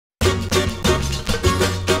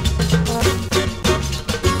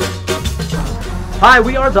Hi,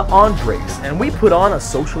 we are the Andres, and we put on a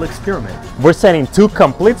social experiment. We're sending two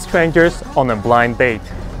complete strangers on a blind date.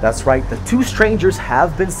 That's right, the two strangers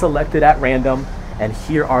have been selected at random, and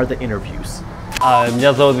here are the interviews.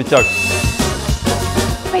 Меня зовут Vityok.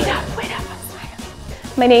 Wait up, I'm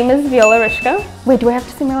smiling. My name is Viola and Wait, do I have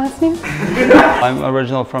to say my last name? I'm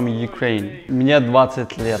original from Ukraine. Мне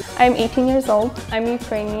 20 лет. I'm 18 years old. I'm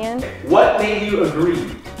Ukrainian. What made you agree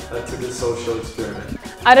to this social experiment?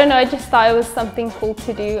 I don't know, I just thought it was something cool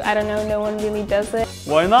to do. I don't know, no one really does it.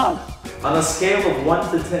 Why not? On a scale of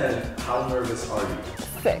 1 to 10, how nervous are you?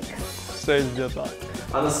 6. 6 где-то.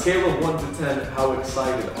 On a scale of 1 to 10, how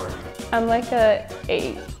excited are you? I'm like a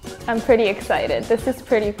 8. I'm pretty excited. This is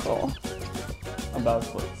pretty cool. About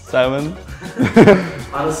what? 7.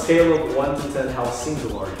 On a scale of 1 to 10, how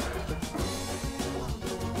single are you?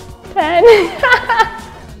 10.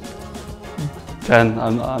 10.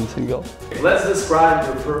 I'm single. Let's describe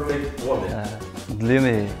your perfect woman.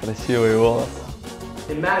 Длинный, красивый волос.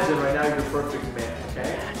 Imagine right now you're a perfect man,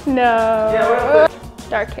 okay? No. Yeah,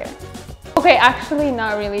 dark hair. Okay, actually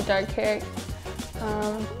not really dark hair.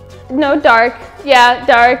 No, dark. Yeah,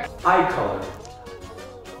 dark. Eye color.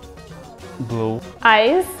 Blue.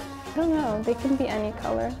 Eyes? I don't know, they can be any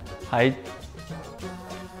color. Height.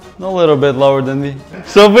 A little bit lower than me.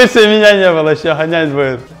 Чтобы если меня не было, еще гонять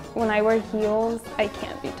будет. When I wear heels, I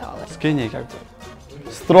can't be taller. Skinny как-то.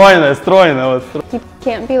 Стройная, вот. He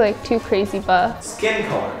can't be like too crazy buff. Skin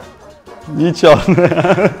color. Не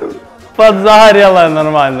черная. Подзагорелая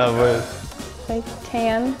нормально будет. Like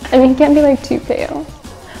tan. I mean, he can't be like too pale.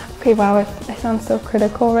 Okay, wow, I sound so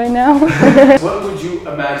critical right now. What would you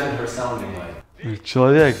imagine her sounding like?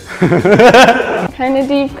 Человек. Kinda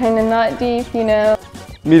deep, kinda not deep, you know.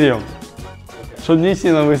 Medium. Чтобы не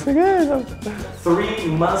сильно высоко. 3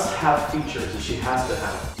 must-have features that she has to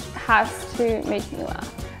have. Has to make me laugh.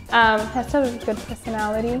 Has to have a good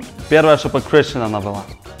personality. Первое, чтобы Christian она была.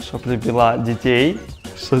 Чтобы любила детей.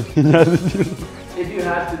 Чтобы меня любила. If you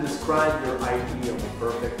had to describe your idea of a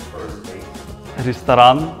perfect first date.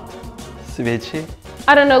 Ресторан. Свечи.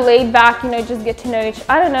 I don't know, laid back, you know, just get to know each,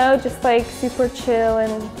 I don't know, just like super chill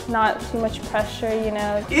and not too much pressure, you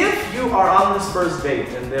know. If you are on this first date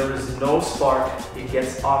and there is no spark, it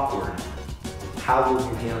gets awkward. How will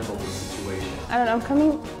you handle the situation? I don't know, I'm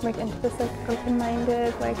coming like into this like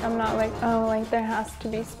open-minded, like I'm not like, oh, like there has to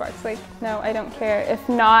be sparks. Like, no, I don't care. If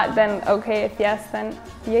not, then okay. If yes, then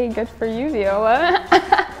yay, good for you, Viola.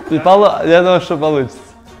 Я думаю, что получится.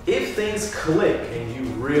 If things click and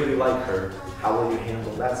you really like her, how will you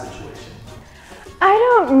handle that situation? I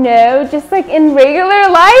don't know, just like in regular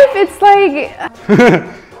life, it's like...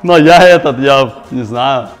 Но я не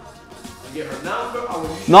знаю. You get her number, or will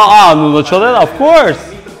you Ну что ты, of course.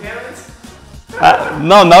 meet the parents?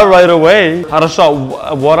 No, not right away.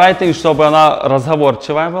 Хорошо, what I think, чтобы она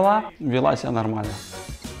разговорчивая была, вела себя нормально.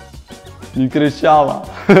 Не кричала.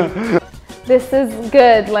 This is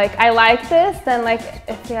good, like I like this, then like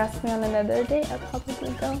if he asks me on another date, I'll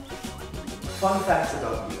probably go. Fun facts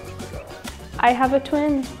about you. Go. I have a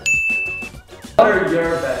twin. What are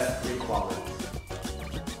your best 3 qualities?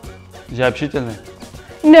 Я общительный.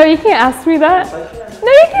 No, you can't ask me that.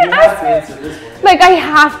 No, you can't You have ask to me. answer this one. Like I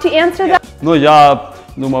have to answer that. Ну, я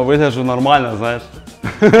думаю, выгляжу нормально, знаешь.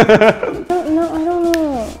 No, I don't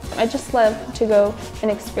know. I just love to go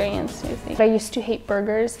and experience new things. I used to hate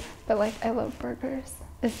burgers, but like I love burgers.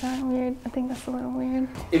 Is that weird? I think that's a little weird.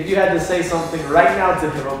 If you had to say something right now to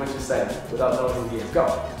him, what would you say without knowing who he is? Go.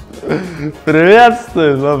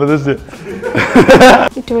 Приветствую. Ну, подожди.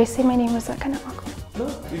 Do I say my name? Was that kind of awkward? No,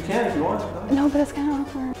 you can if you want. No, but it's kind of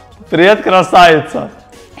awkward. Привет, красавица.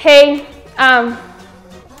 Hey, I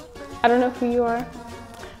don't know who you are,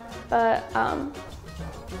 but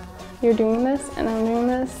you're doing this and I'm doing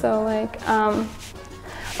this, so like, okay, no,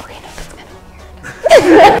 that's kind of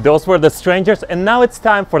weird. Those were the strangers, and now it's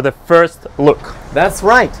time for the first look. That's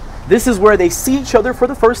right. This is where they see each other for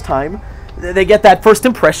the first time. They get that first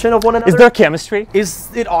impression of one another. Is there chemistry? Is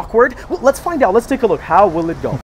it awkward? Well, let's find out. Let's take a look. How will it go?